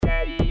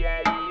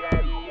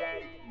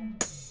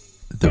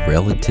The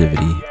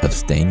Relativity of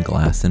Stained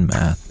Glass in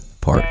Math,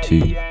 Part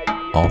 2,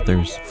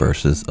 Authors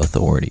versus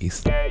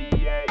Authorities.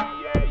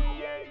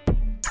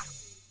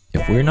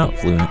 If we're not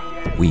fluent,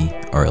 we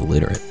are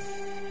illiterate.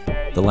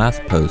 The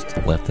last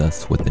post left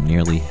us with the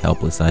nearly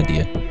helpless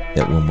idea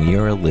that when we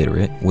are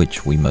illiterate,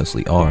 which we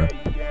mostly are,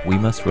 we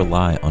must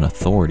rely on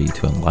authority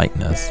to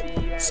enlighten us.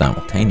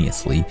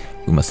 Simultaneously,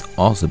 we must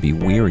also be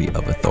weary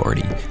of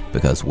authority,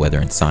 because whether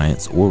in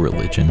science or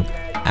religion,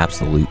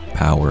 absolute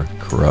power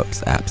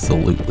corrupts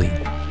absolutely.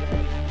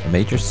 A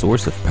major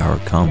source of power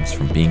comes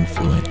from being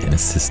fluent in a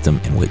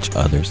system in which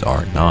others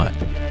are not.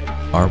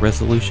 Our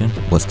resolution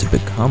was to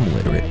become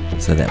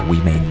literate so that we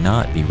may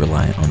not be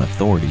reliant on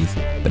authorities,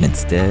 but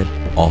instead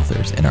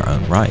authors in our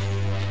own right.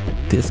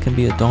 This can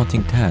be a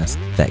daunting task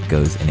that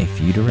goes in a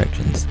few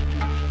directions.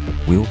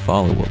 We will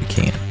follow what we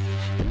can.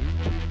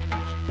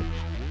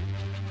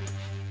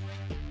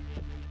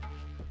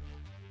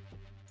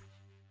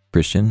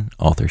 Christian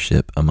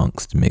authorship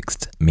amongst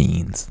mixed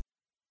means.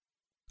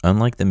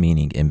 Unlike the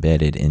meaning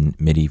embedded in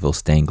medieval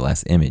stained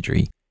glass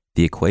imagery,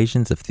 the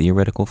equations of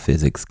theoretical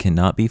physics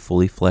cannot be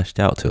fully fleshed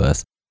out to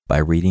us by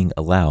reading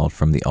aloud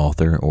from the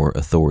author or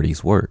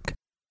authority's work.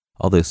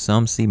 Although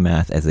some see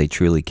math as a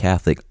truly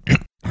Catholic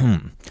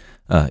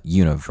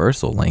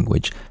universal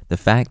language, the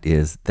fact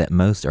is that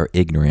most are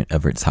ignorant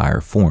of its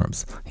higher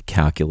forms,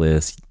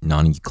 calculus,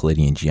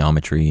 non-Euclidean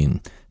geometry,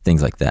 and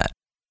things like that.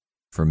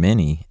 For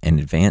many, an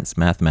advanced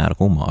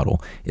mathematical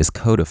model is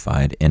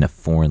codified in a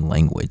foreign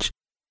language.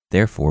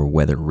 Therefore,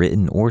 whether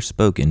written or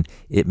spoken,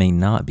 it may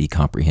not be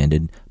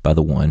comprehended by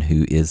the one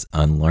who is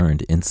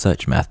unlearned in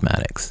such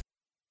mathematics.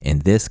 In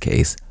this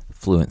case,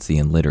 fluency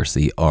and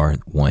literacy are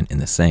one and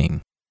the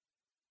same.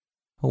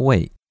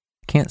 Wait,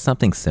 can't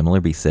something similar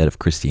be said of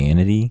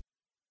Christianity?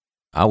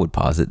 I would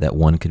posit that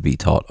one could be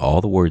taught all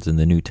the words in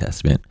the New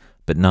Testament,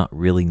 but not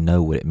really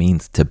know what it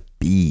means to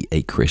be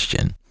a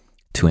Christian,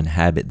 to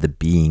inhabit the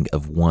being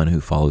of one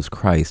who follows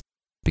Christ,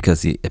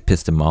 because the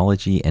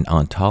epistemology and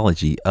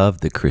ontology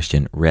of the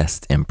Christian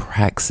rest in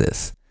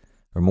praxis.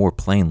 Or more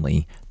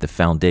plainly, the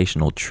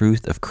foundational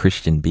truth of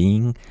Christian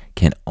being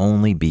can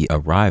only be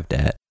arrived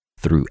at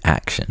through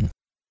action.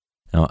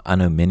 Now, I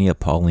know many a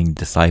Pauline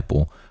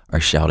disciple are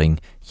shouting,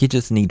 "You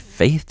just need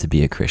faith to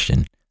be a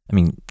Christian." I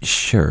mean,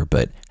 sure,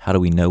 but how do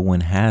we know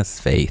one has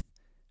faith?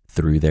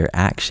 Through their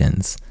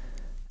actions.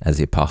 As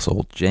the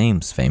Apostle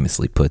James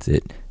famously puts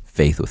it,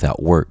 faith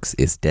without works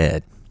is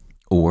dead.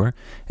 Or,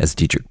 as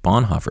Dietrich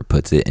Bonhoeffer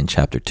puts it in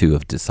Chapter 2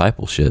 of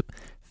Discipleship,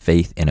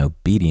 faith and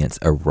obedience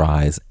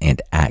arise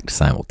and act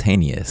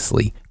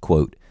simultaneously.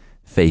 Quote,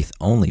 faith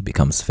only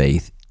becomes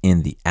faith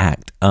in the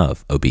act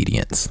of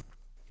obedience.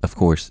 Of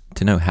course,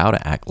 to know how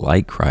to act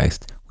like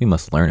Christ, we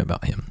must learn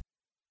about him.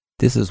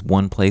 This is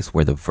one place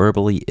where the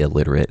verbally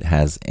illiterate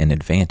has an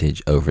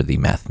advantage over the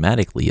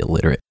mathematically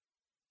illiterate.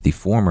 The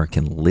former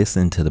can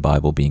listen to the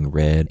Bible being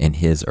read in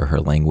his or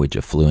her language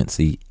of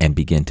fluency and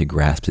begin to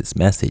grasp its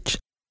message.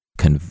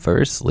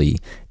 Conversely,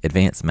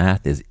 advanced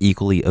math is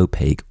equally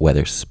opaque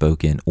whether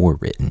spoken or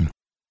written.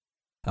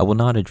 I will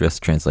not address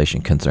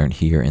translation concern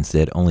here,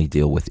 instead only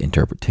deal with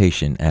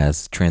interpretation,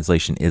 as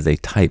translation is a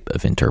type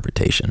of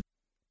interpretation.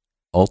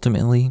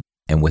 Ultimately,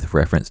 and with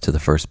reference to the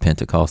first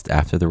Pentecost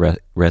after the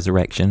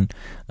resurrection,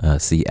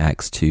 see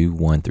Acts 2,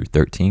 1 through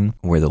 13,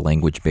 where the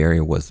language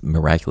barrier was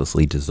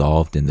miraculously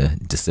dissolved in the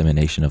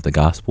dissemination of the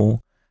gospel,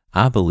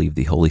 I believe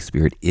the Holy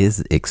Spirit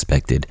is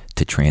expected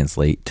to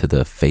translate to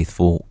the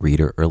faithful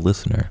reader or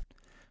listener.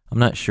 I'm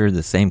not sure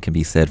the same can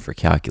be said for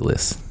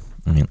calculus.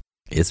 I mean,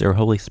 is there a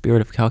Holy Spirit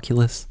of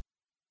calculus?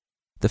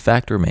 The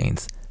fact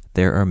remains,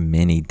 there are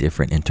many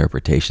different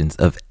interpretations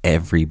of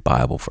every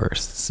Bible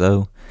verse,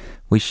 so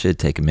we should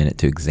take a minute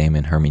to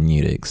examine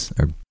hermeneutics,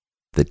 or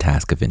the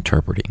task of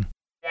interpreting.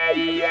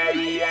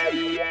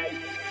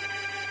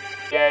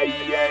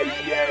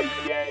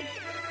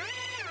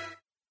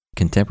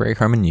 Contemporary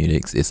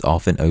hermeneutics is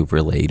often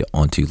overlaid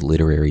onto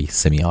literary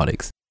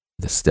semiotics,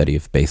 the study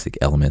of basic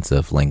elements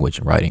of language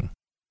and writing.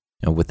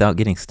 Now, without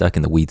getting stuck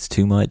in the weeds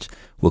too much,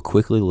 we'll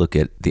quickly look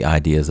at the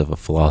ideas of a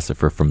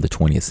philosopher from the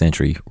 20th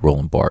century,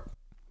 Roland Barthes.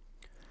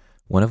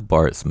 One of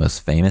Barthes' most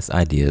famous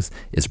ideas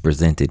is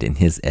presented in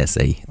his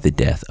essay, The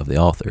Death of the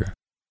Author.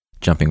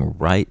 Jumping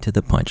right to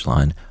the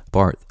punchline,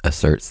 Barthes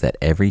asserts that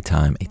every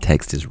time a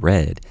text is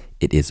read,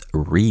 it is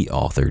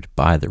re-authored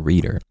by the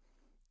reader.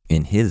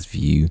 In his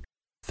view,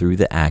 through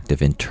the act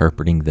of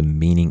interpreting the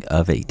meaning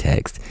of a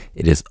text,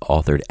 it is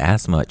authored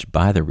as much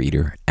by the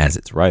reader as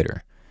its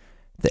writer.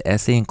 The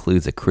essay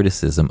includes a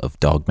criticism of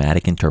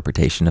dogmatic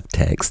interpretation of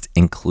text,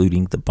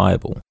 including the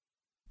Bible.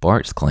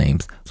 Barthes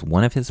claims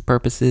one of his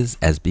purposes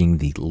as being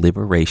the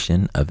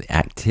liberation of the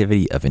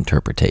activity of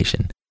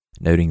interpretation,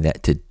 noting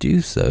that to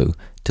do so,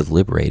 to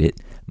liberate it,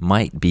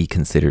 might be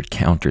considered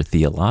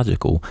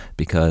counter-theological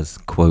because,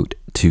 quote,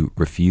 to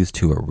refuse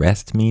to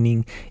arrest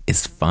meaning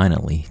is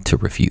finally to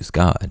refuse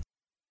God.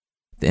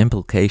 The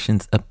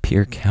implications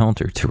appear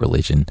counter to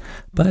religion,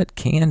 but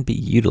can be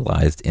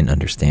utilized in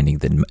understanding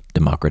the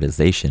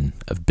democratization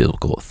of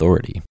biblical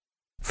authority.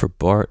 For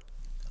Barthes,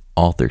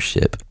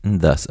 authorship,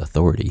 and thus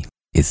authority,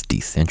 is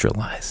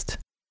decentralized.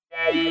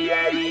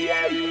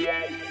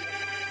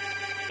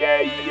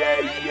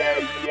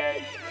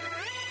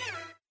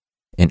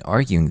 In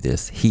arguing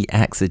this, he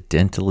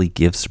accidentally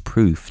gives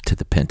proof to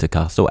the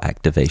Pentecostal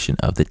activation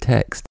of the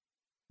text.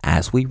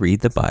 As we read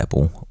the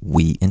Bible,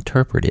 we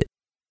interpret it.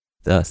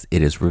 Thus,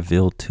 it is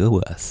revealed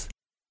to us.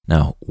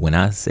 Now, when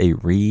I say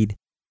read,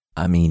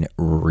 I mean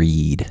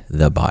read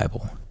the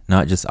Bible,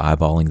 not just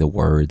eyeballing the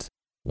words,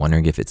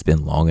 wondering if it's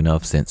been long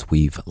enough since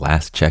we've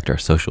last checked our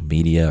social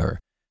media, or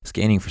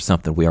scanning for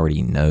something we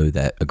already know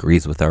that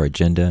agrees with our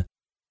agenda.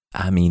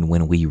 I mean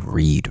when we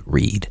read.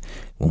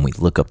 When we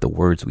look up the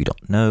words we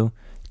don't know,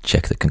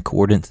 check the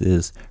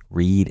concordances,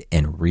 read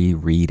and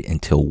reread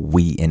until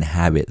we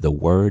inhabit the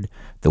word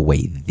the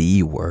way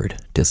the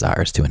word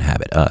desires to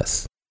inhabit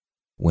us.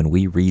 When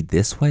we read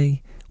this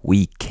way,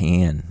 we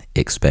can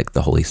expect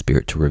the Holy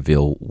Spirit to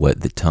reveal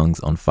what the tongues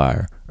on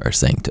fire are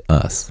saying to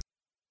us.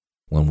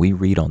 When we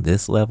read on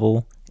this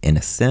level, in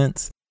a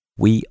sense,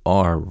 we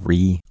are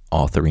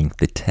re-authoring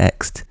the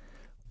text.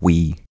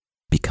 We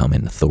become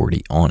an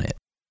authority on it.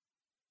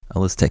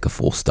 Now let's take a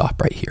full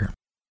stop right here.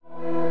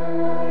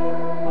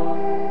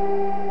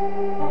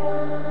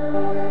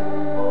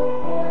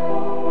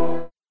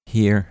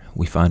 Here,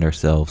 we find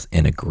ourselves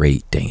in a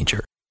great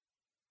danger.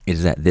 It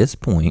is at this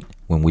point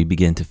when we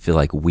begin to feel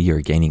like we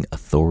are gaining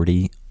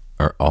authority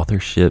or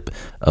authorship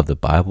of the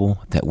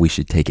Bible that we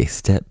should take a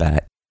step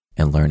back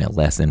and learn a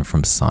lesson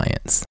from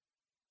science.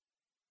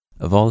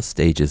 Of all the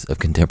stages of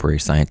contemporary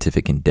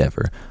scientific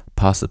endeavor,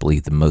 possibly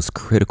the most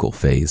critical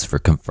phase for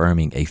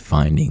confirming a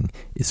finding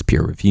is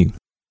peer review.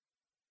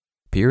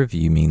 Peer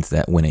review means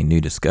that when a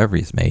new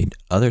discovery is made,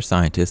 other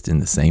scientists in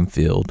the same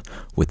field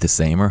with the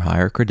same or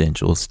higher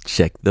credentials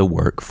check the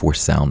work for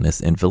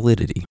soundness and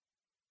validity.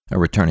 Now,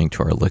 returning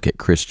to our look at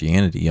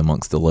Christianity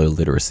amongst the low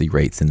literacy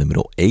rates in the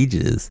Middle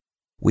Ages,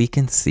 we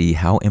can see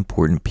how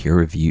important peer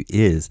review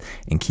is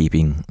in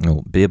keeping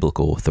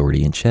biblical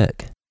authority in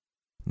check.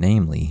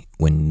 Namely,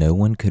 when no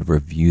one could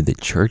review the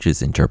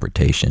church's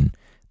interpretation,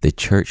 the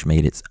church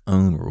made its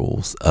own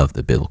rules of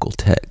the biblical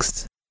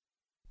text.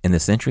 In the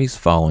centuries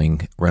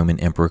following Roman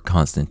Emperor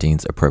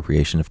Constantine's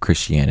appropriation of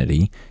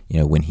Christianity,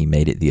 when he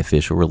made it the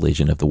official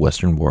religion of the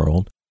Western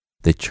world,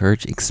 the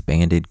church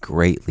expanded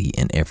greatly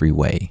in every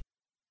way.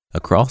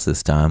 Across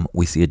this time,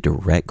 we see a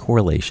direct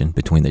correlation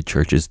between the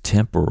church's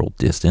temporal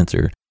distance,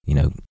 or,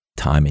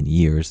 time in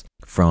years,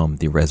 from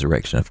the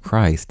resurrection of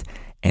Christ,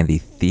 and the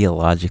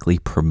theologically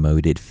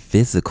promoted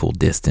physical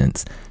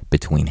distance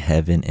between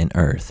heaven and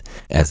earth,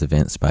 as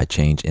evinced by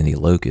change in the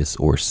locus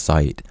or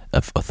site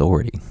of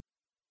authority.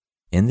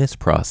 In this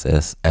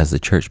process, as the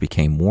church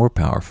became more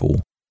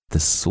powerful, the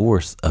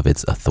source of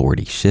its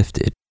authority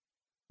shifted.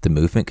 The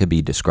movement could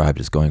be described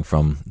as going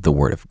from the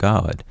Word of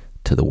God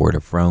to the Word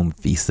of Rome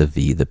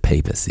vis-a-vis the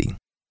papacy.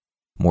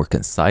 More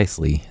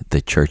concisely,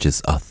 the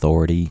church's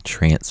authority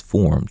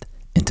transformed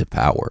into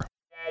power.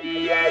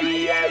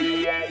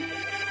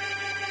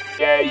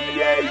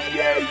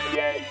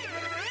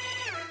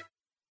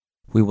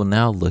 We will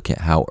now look at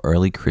how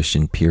early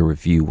Christian peer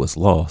review was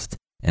lost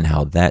and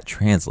how that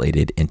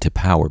translated into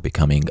power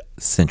becoming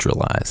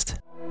centralized.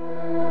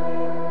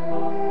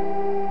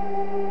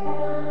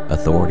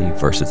 Authority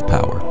versus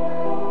power.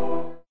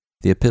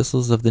 The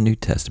epistles of the New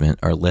Testament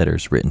are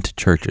letters written to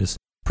churches,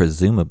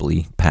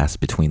 presumably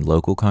passed between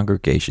local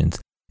congregations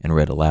and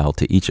read aloud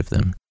to each of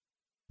them.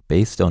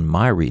 Based on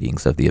my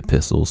readings of the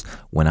epistles,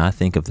 when I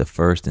think of the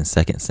 1st and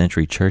 2nd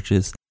century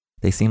churches,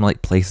 they seem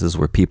like places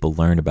where people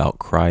learned about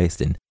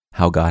Christ and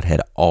how God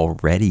had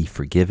already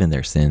forgiven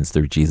their sins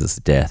through Jesus'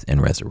 death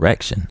and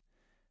resurrection.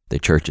 The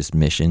church's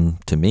mission,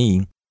 to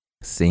me,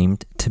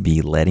 seemed to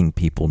be letting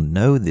people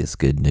know this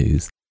good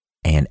news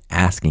and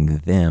asking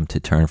them to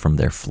turn from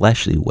their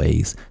fleshly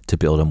ways to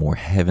build a more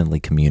heavenly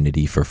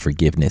community for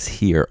forgiveness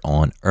here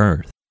on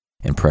earth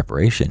in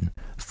preparation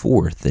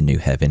for the new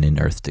heaven and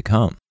earth to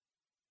come.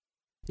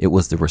 It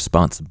was the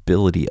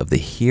responsibility of the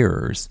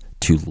hearers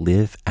to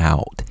live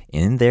out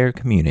in their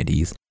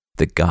communities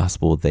the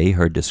gospel they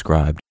heard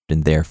described,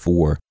 and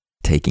therefore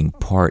taking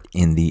part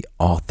in the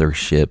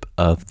authorship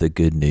of the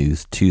good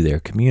news to their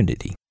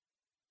community.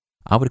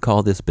 I would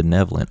call this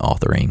benevolent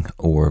authoring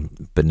or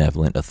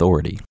benevolent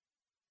authority.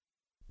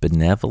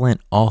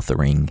 Benevolent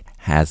authoring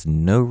has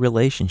no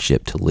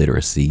relationship to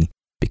literacy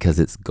because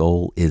its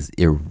goal is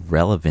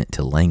irrelevant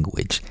to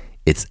language.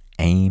 Its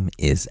aim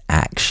is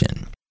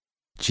action.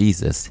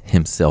 Jesus,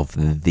 himself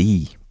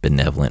the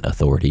benevolent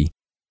authority,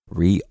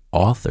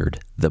 reauthored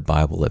the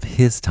Bible of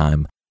his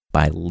time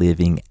by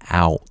living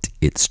out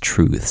its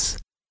truths.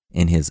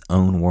 In his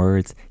own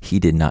words, he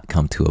did not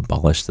come to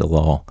abolish the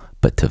law,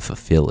 but to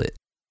fulfill it.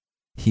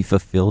 He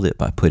fulfilled it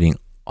by putting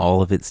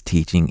all of its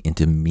teaching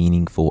into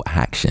meaningful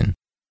action.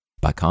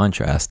 By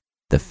contrast,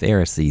 the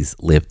Pharisees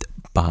lived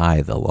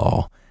by the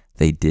law.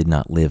 They did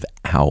not live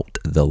out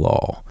the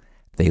law.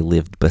 They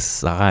lived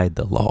beside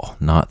the law,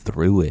 not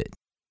through it.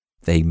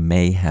 They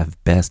may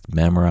have best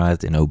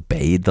memorized and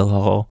obeyed the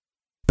law,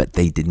 but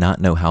they did not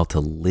know how to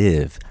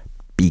live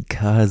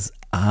because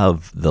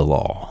of the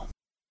law.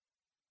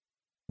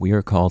 We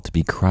are called to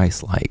be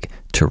Christ-like,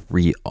 to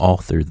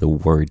re-author the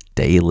Word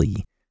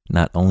daily,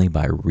 not only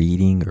by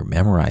reading or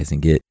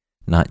memorizing it,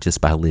 not just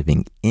by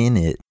living in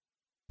it,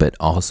 but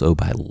also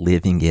by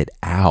living it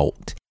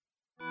out.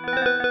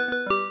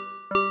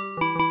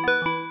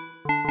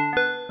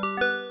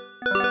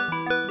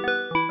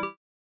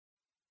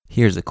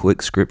 Here's a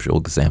quick scriptural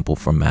example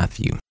from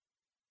Matthew.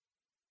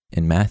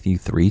 In Matthew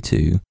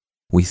 3:2,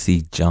 we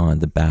see John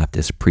the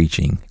Baptist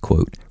preaching,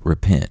 quote,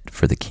 "Repent,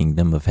 for the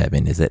kingdom of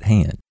heaven is at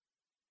hand."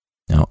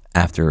 Now,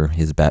 after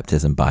his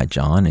baptism by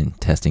John and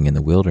testing in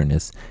the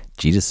wilderness,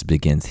 Jesus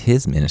begins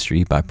his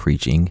ministry by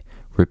preaching,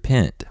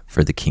 "Repent,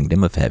 for the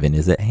kingdom of heaven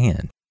is at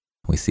hand."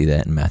 We see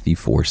that in Matthew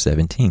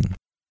 4:17.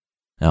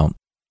 Now,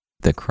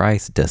 the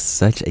Christ does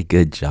such a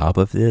good job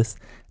of this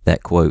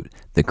that, quote,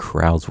 "the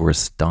crowds were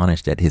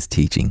astonished at his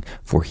teaching,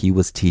 for he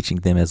was teaching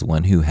them as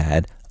one who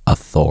had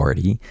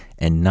authority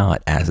and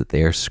not as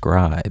their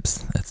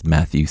scribes." That's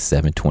Matthew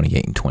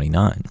 7:28 and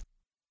 29.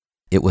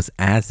 It was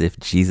as if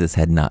Jesus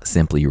had not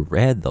simply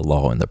read the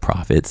law and the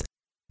prophets,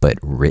 but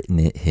written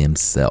it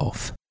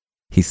himself.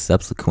 He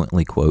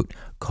subsequently, quote,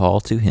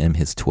 "called to him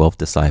his 12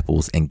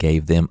 disciples and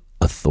gave them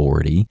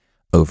authority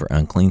over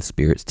unclean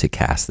spirits to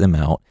cast them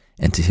out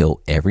and to heal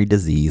every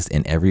disease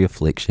and every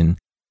affliction.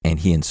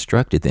 And he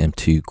instructed them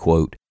to,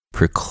 quote,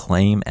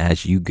 proclaim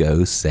as you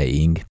go,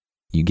 saying,"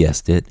 you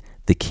guessed it,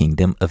 "the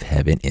kingdom of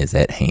heaven is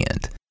at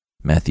hand."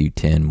 Matthew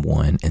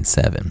 10:1 and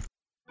 7.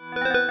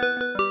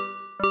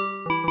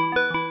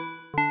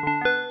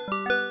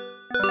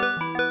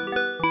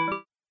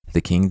 The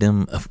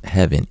kingdom of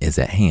heaven is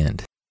at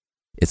hand.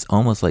 It's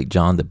almost like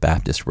John the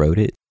Baptist wrote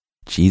it,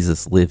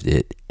 Jesus lived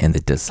it, and the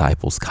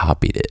disciples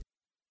copied it.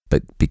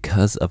 But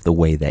because of the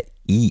way that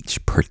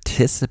each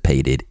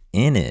participated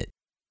in it,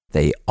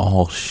 they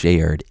all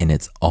shared in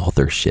its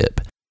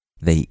authorship.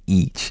 They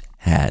each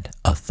had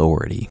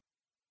authority.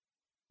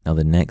 Now,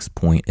 the next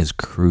point is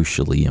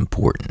crucially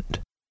important.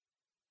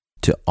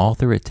 To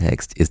author a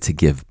text is to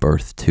give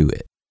birth to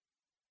it.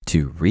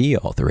 To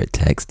re-author a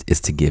text is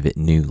to give it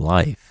new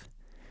life.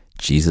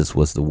 Jesus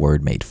was the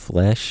Word made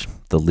flesh,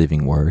 the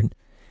living Word.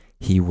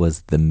 He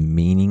was the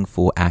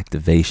meaningful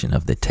activation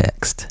of the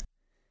text.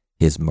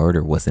 His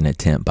murder was an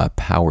attempt by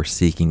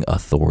power-seeking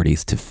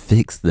authorities to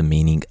fix the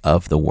meaning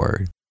of the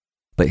Word.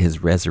 But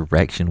his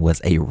resurrection was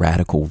a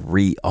radical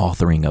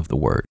re-authoring of the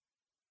Word.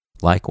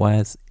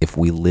 Likewise, if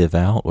we live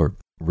out or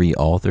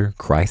re-author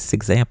Christ's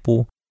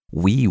example,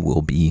 we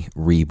will be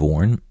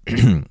reborn,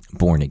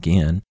 born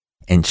again,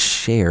 and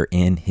share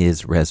in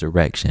his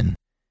resurrection.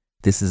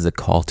 This is a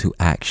call to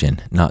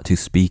action, not to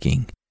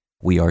speaking.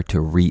 We are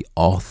to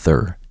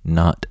re-author,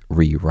 not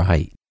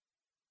rewrite.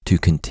 To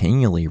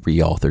continually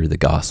re-author the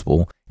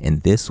gospel in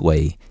this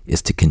way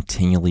is to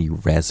continually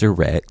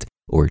resurrect,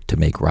 or to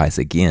make rise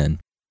again,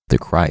 the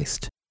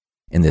Christ.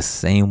 In the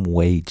same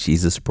way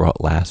Jesus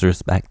brought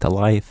Lazarus back to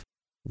life,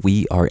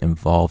 we are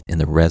involved in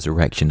the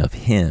resurrection of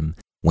him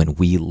when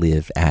we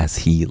live as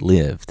he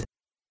lived.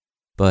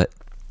 But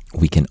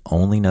we can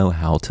only know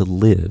how to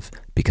live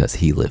because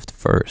he lived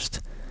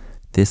first.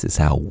 This is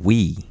how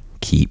we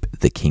keep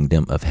the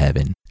kingdom of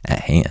heaven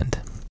at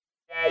hand.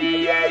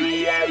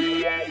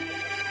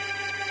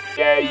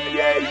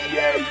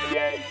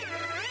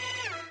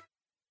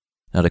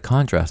 Now, to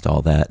contrast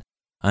all that,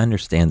 I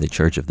understand the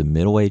Church of the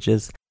Middle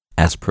Ages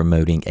as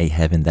promoting a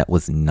heaven that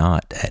was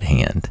not at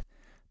hand.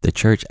 The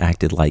church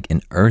acted like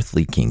an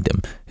earthly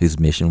kingdom whose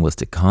mission was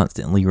to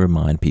constantly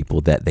remind people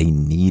that they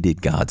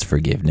needed God's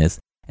forgiveness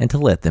and to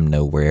let them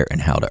know where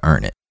and how to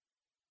earn it.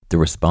 The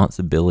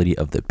responsibility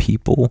of the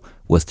people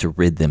was to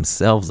rid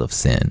themselves of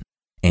sin,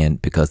 and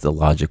because the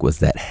logic was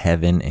that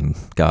heaven and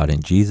God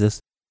and Jesus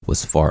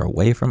was far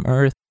away from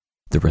earth,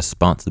 the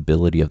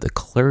responsibility of the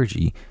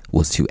clergy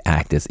was to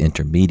act as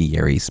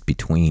intermediaries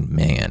between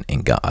man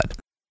and God.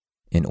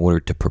 In order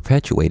to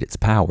perpetuate its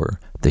power,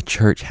 the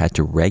church had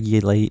to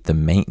regulate the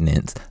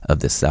maintenance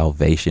of the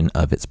salvation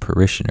of its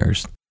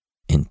parishioners.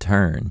 In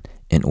turn,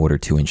 in order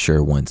to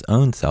ensure one's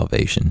own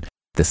salvation,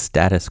 the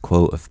status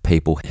quo of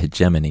papal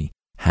hegemony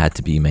had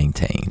to be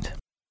maintained.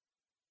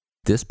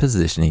 This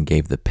positioning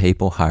gave the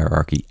papal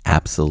hierarchy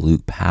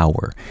absolute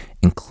power,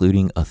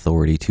 including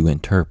authority to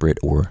interpret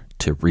or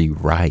to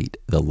rewrite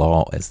the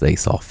law as they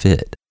saw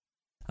fit.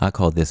 I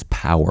call this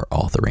power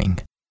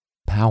authoring.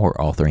 Power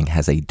authoring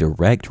has a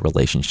direct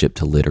relationship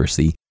to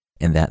literacy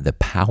in that the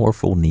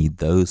powerful need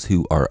those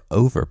who are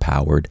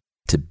overpowered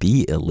to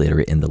be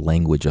illiterate in the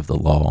language of the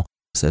law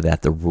so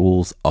that the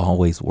rules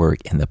always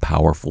work in the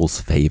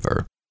powerful's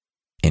favor.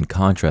 In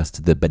contrast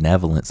to the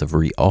benevolence of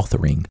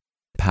reauthoring,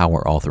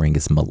 power authoring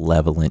is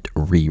malevolent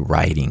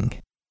rewriting.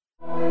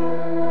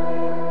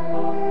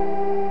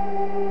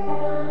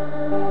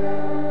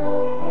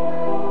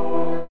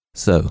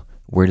 So,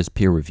 where does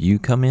peer review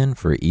come in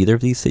for either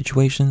of these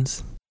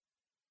situations?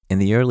 In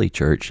the early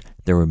church,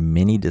 there were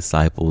many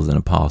disciples and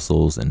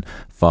apostles and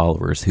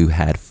followers who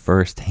had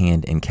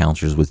first-hand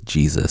encounters with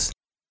Jesus.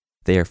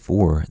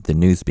 Therefore, the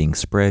news being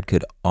spread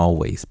could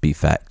always be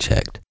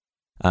fact-checked.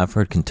 I've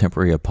heard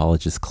contemporary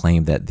apologists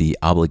claim that the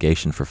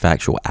obligation for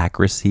factual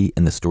accuracy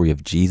in the story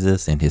of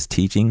Jesus and his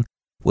teaching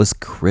was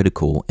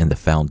critical in the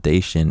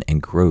foundation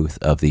and growth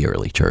of the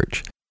early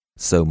church.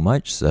 So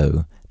much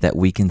so that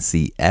we can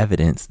see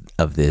evidence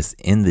of this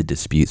in the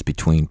disputes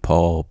between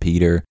Paul,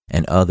 Peter,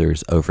 and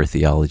others over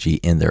theology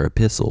in their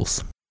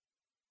epistles.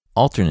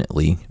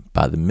 Alternately,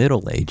 by the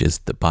Middle Ages,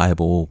 the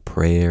Bible,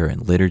 prayer,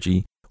 and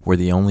liturgy were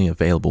the only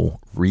available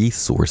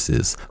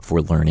resources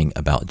for learning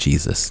about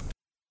Jesus.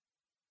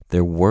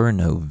 There were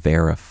no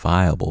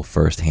verifiable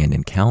first-hand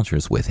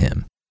encounters with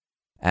him.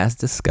 As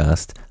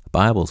discussed,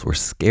 Bibles were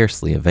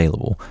scarcely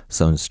available,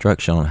 so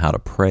instruction on how to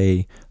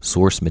pray,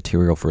 source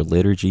material for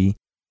liturgy,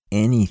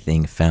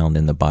 anything found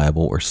in the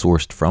Bible or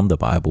sourced from the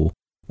Bible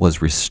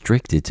was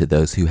restricted to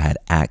those who had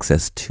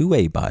access to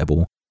a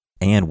Bible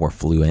and were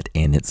fluent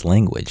in its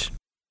language.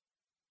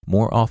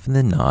 More often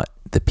than not,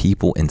 the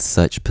people in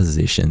such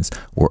positions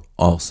were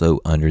also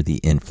under the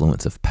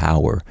influence of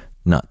power,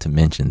 not to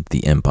mention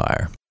the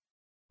empire.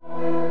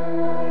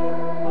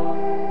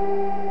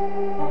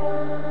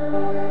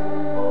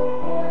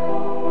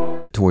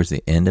 Towards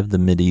the end of the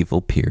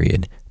medieval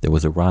period, there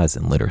was a rise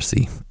in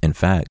literacy. In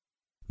fact,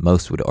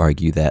 most would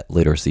argue that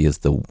literacy is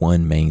the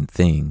one main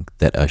thing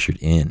that ushered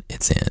in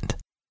its end.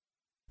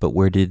 But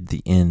where did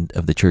the end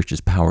of the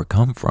church's power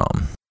come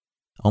from?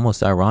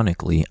 Almost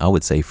ironically, I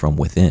would say from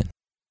within.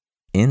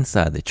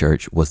 Inside the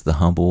church was the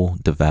humble,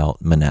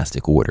 devout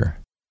monastic order.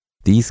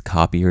 These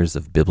copiers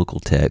of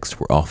biblical texts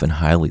were often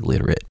highly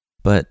literate,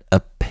 but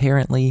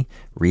apparently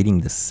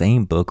reading the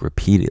same book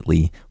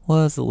repeatedly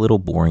was a little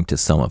boring to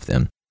some of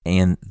them,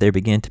 and there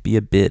began to be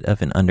a bit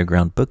of an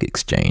underground book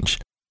exchange.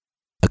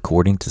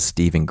 According to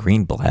Stephen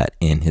Greenblatt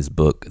in his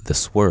book The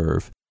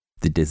Swerve,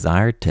 the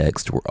desired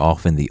texts were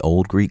often the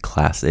old Greek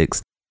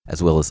classics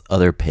as well as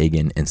other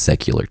pagan and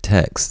secular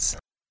texts.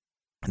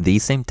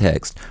 These same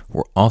texts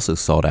were also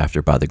sought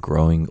after by the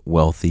growing,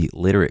 wealthy,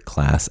 literate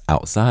class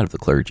outside of the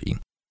clergy.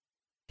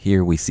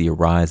 Here we see a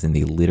rise in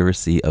the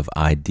literacy of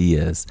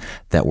ideas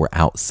that were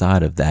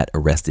outside of that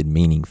arrested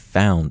meaning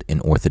found in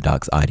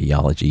Orthodox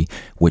ideology,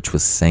 which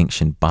was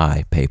sanctioned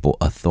by papal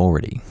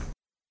authority.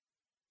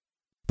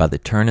 By the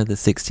turn of the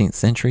 16th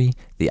century,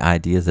 the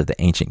ideas of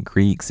the ancient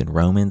Greeks and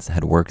Romans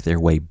had worked their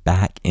way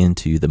back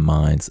into the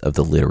minds of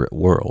the literate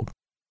world.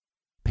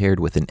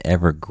 Paired with an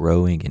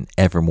ever-growing and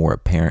ever more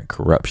apparent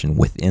corruption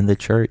within the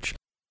church,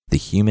 the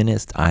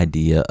humanist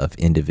idea of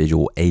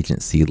individual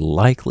agency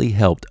likely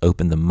helped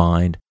open the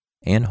mind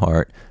and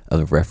heart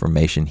of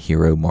Reformation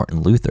hero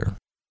Martin Luther.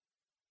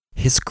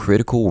 His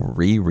critical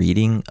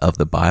rereading of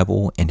the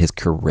Bible and his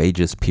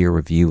courageous peer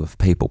review of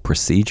papal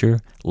procedure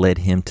led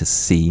him to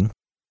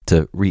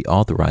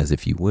reauthorize,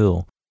 if you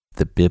will,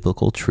 the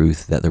biblical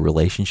truth that the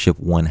relationship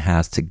one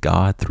has to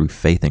God through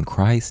faith in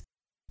Christ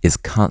is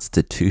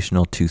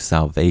constitutional to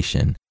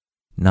salvation,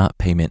 not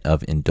payment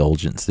of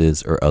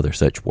indulgences or other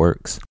such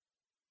works.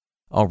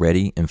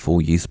 Already in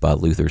full use by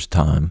Luther's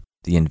time,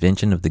 the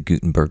invention of the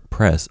Gutenberg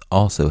press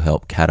also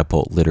helped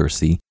catapult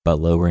literacy by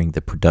lowering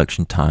the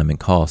production time and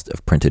cost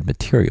of printed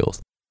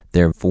materials,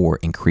 therefore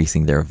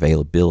increasing their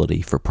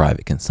availability for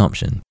private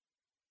consumption.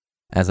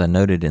 As I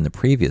noted in the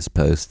previous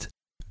post,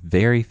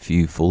 very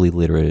few fully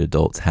literate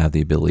adults have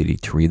the ability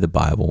to read the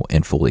Bible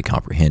and fully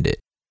comprehend it.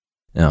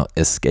 Now,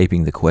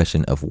 escaping the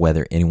question of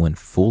whether anyone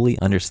fully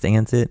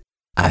understands it,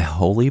 I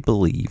wholly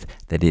believe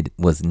that it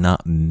was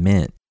not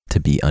meant to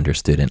be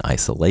understood in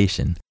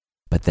isolation,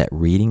 but that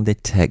reading the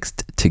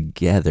text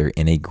together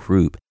in a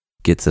group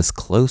gets us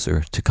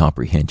closer to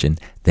comprehension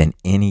than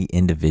any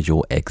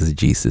individual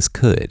exegesis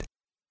could.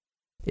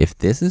 If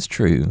this is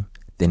true,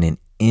 then an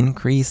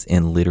increase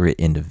in literate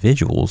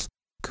individuals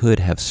could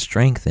have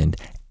strengthened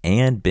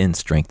and been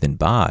strengthened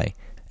by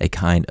a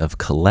kind of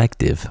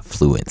collective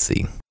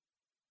fluency.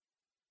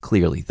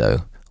 Clearly,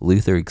 though,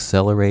 Luther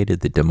accelerated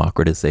the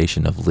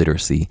democratization of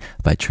literacy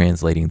by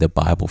translating the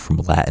Bible from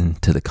Latin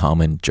to the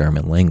common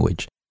German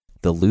language.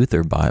 The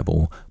Luther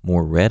Bible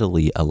more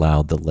readily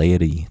allowed the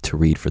laity to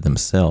read for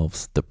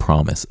themselves the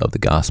promise of the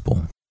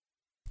gospel.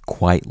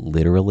 Quite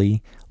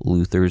literally,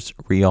 Luther's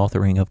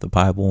reauthoring of the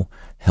Bible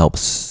helped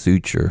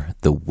suture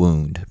the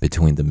wound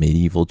between the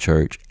medieval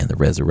church and the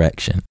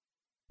resurrection,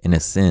 in a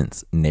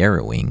sense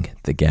narrowing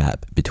the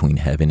gap between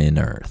heaven and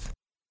earth.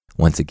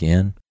 Once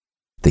again,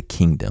 the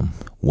kingdom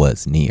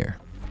was near.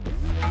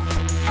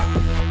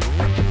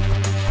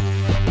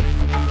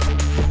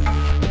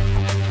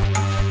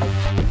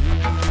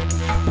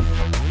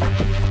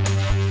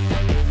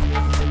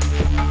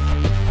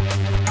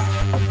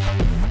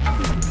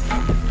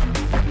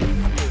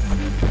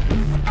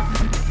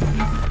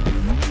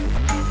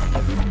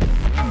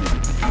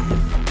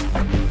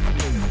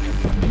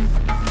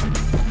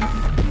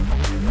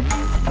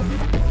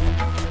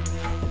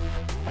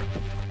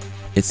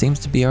 It seems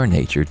to be our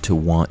nature to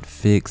want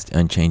fixed,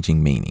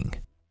 unchanging meaning.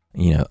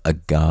 A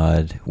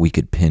God we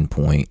could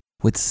pinpoint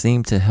would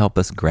seem to help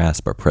us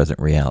grasp our present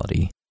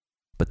reality.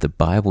 But the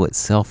Bible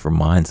itself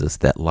reminds us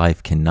that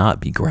life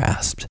cannot be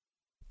grasped.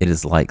 It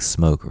is like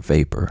smoke or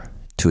vapor.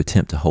 To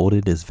attempt to hold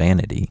it is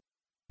vanity.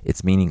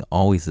 Its meaning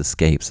always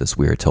escapes us,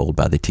 we are told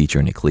by the teacher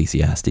in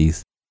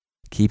Ecclesiastes.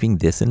 Keeping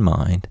this in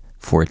mind,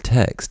 for a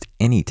text,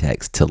 any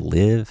text, to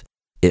live,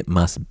 it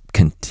must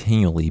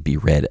continually be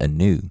read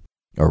anew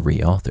or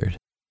reauthored.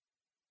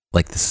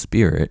 Like the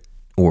Spirit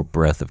or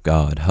breath of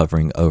God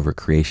hovering over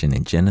creation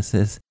in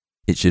Genesis,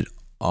 it should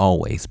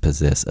always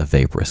possess a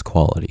vaporous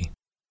quality.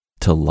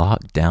 To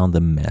lock down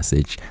the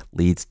message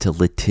leads to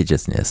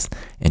litigiousness,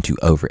 and to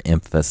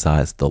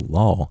overemphasize the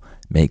law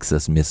makes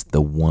us miss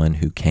the one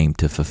who came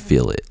to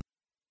fulfill it.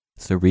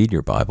 So read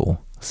your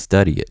Bible,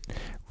 study it,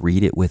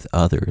 read it with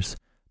others,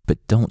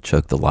 but don't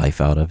choke the life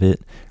out of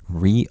it.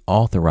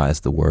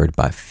 Reauthorize the word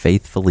by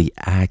faithfully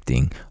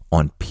acting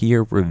on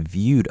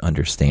peer-reviewed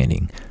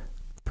understanding.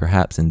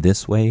 Perhaps in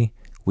this way,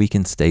 we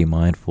can stay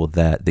mindful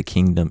that the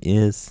kingdom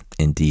is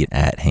indeed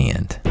at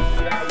hand.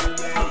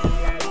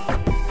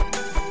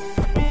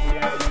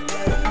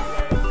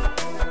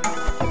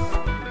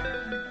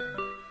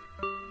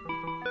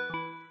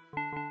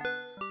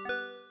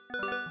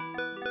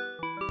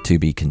 To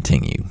be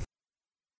continued.